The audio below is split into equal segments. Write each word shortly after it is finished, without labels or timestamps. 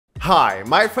Hi,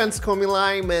 my friends call me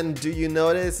Lime, and do you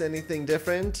notice anything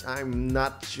different? I'm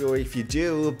not sure if you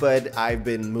do, but I've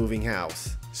been moving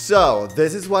house. So,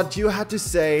 this is what you had to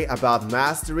say about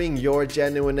mastering your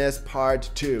genuineness part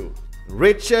 2.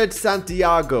 Richard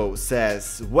Santiago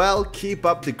says, well, keep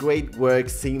up the great work.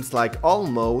 Seems like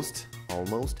almost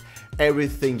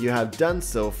everything you have done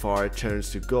so far turns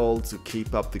to gold, so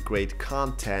keep up the great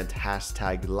content,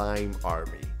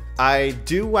 #LimeArmy. I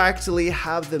do actually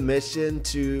have the mission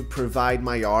to provide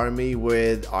my army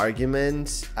with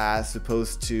arguments as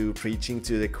opposed to preaching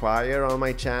to the choir on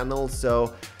my channel,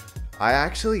 so I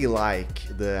actually like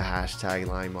the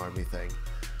 #LimeArmy thing.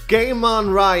 Game on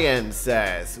Ryan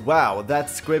says, wow, that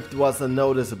script was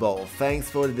unnoticeable. Thanks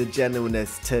for the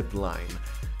genuineness tip, Lime.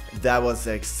 That was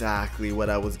exactly what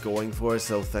I was going for,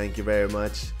 so thank you very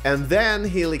much. And then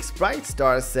Helix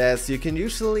Brightstar says, you can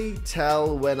usually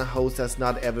tell when a host has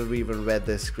not ever even read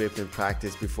the script in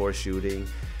practice before shooting.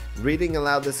 Reading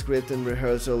aloud the script in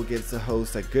rehearsal gives the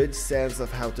host a good sense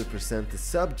of how to present the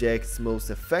subjects most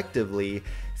effectively,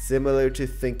 similar to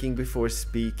thinking before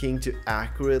speaking to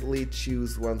accurately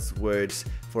choose one's words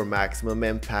for maximum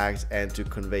impact and to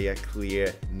convey a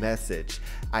clear message.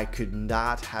 I could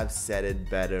not have said it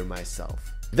better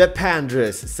myself. The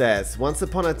Pandrus says, once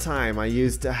upon a time I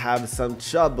used to have some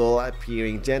trouble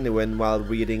appearing genuine while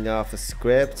reading off a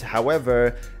script.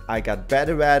 However, I got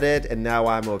better at it and now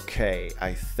I'm okay,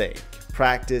 I think.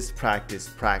 Practice, practice,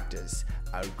 practice.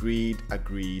 Agreed.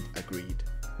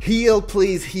 Heal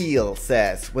Please Heal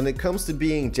says, when it comes to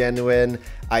being genuine,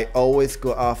 I always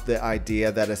go off the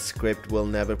idea that a script will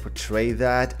never portray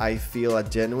that. I feel a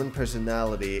genuine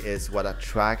personality is what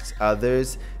attracts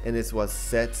others and is what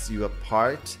sets you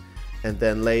apart. And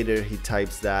then later he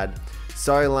types that,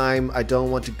 sorry Lime, I don't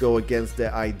want to go against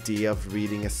the idea of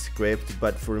reading a script,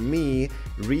 but for me,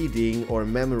 reading or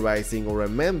memorizing or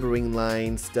remembering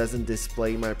lines doesn't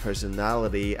display my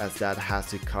personality, as that has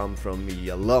to come from me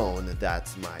alone.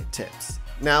 That's my tips.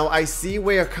 Now, I see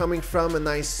where you're coming from, and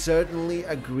I certainly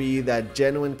agree that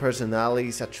genuine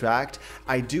personalities attract.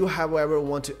 I do, however,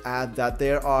 want to add that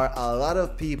there are a lot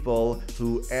of people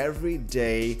who every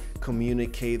day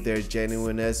communicate their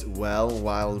genuineness well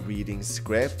while reading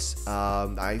scripts.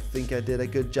 I think I did a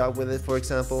good job with it, for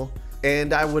example.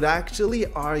 And I would actually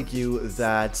argue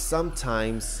that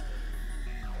sometimes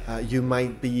you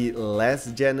might be less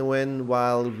genuine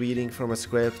while reading from a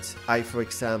script. I, for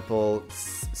example,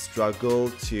 struggle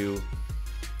to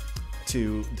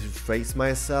phrase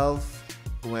myself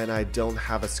when I don't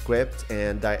have a script,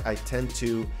 and I tend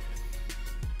to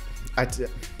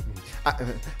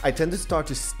start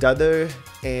to stutter,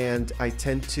 and I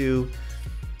tend to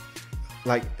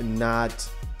not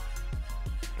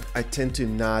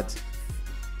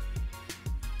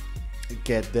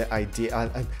get the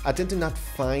idea. I tend to not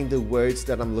find the words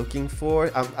that I'm looking for.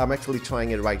 I'm actually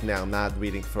trying it right now, not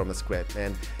reading from a script,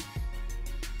 and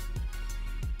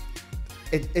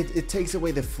it takes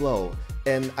away the flow,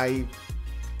 and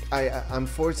I'm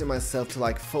forcing myself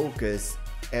to focus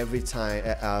every time,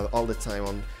 all the time,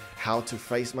 on how to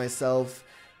phrase myself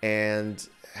and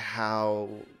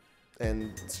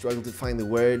struggle to find the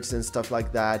words and stuff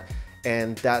like that,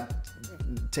 and that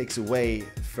takes away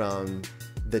from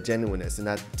the genuineness, and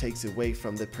that takes away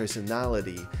from the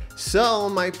personality. So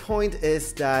my point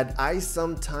is that I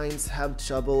sometimes have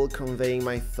trouble conveying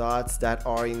my thoughts that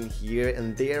are in here,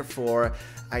 and therefore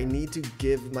I need to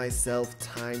give myself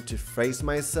time to phrase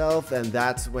myself, and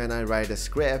that's when I write a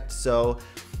script. So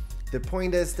the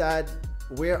point is that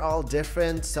we're all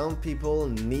different. Some people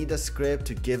need a script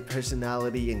to give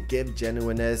personality and give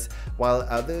genuineness, while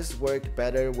others work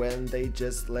better when they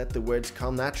just let the words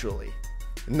come naturally.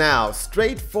 Now,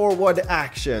 Straightforward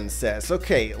Action says,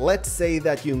 okay, let's say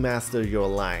that you master your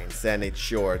lines, and it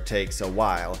sure takes a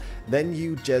while. Then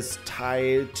you just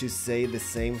tired to say the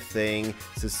same thing,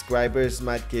 subscribers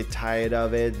might get tired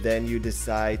of it, then you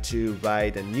decide to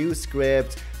write a new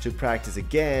script to practice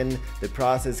again. The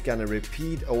process gonna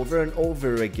repeat over and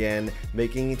over again,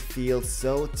 making it feel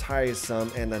so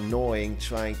tiresome and annoying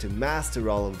trying to master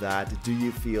all of that. Do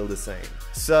you feel the same?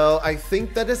 So I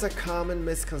think that is a common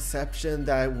misconception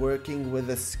that working with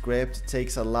a script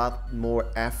takes a lot more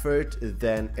effort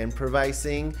than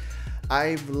improvising.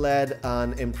 I've led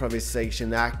an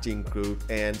improvisation acting group,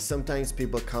 and sometimes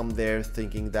people come there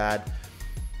thinking that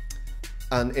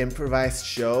an improvised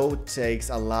show takes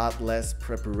a lot less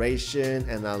preparation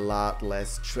and a lot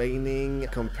less training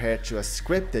compared to a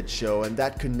scripted show, and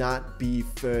that could not be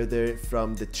further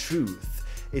from the truth.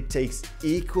 It takes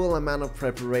equal amount of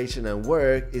preparation and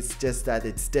work, it's just that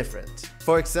it's different.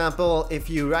 For example, if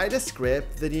you write a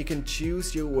script, then you can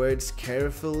choose your words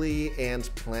carefully and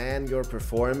plan your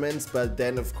performance, but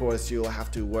then of course you'll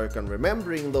have to work on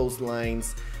remembering those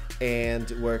lines and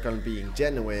work on being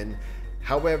genuine.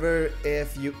 However,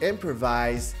 if you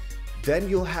improvise, then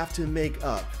you'll have to make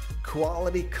up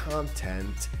quality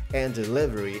content and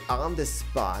delivery on the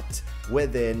spot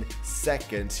within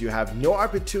seconds. You have no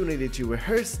opportunity to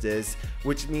rehearse this,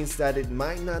 which means that it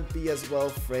might not be as well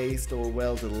phrased or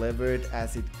well delivered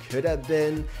as it could have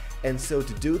been. And so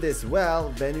to do this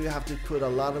well, then you have to put a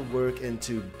lot of work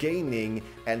into gaining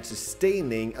and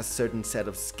sustaining a certain set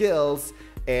of skills,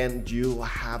 and you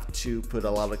have to put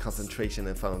a lot of concentration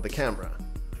in front of the camera.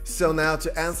 So now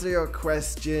to answer your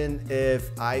question, if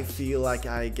I feel like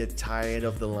I get tired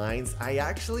of the lines, I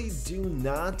actually do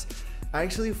not. I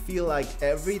actually feel like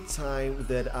every time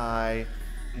that I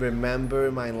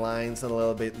remember my lines a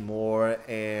little bit more,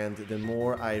 and the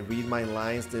more I read my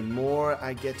lines, the more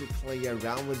I get to play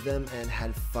around with them and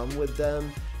have fun with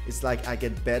them. It's like I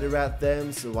get better at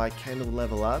them, so I kind of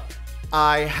level up.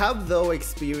 I have though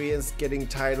experienced getting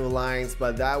tired of lines,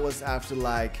 but that was after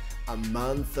like a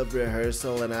month of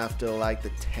rehearsal and after like the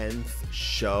 10th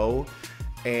show.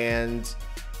 And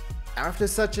after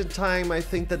such a time, I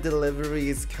think the delivery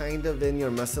is kind of in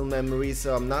your muscle memory,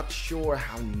 so I'm not sure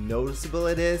how noticeable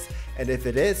it is. And if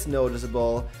it is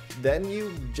noticeable, then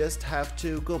you just have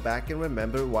to go back and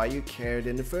remember why you cared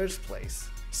in the first place.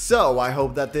 So I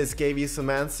hope that this gave you some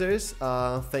answers.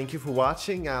 Thank you for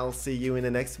watching. I'll see you in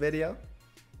the next video.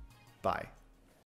 Bye.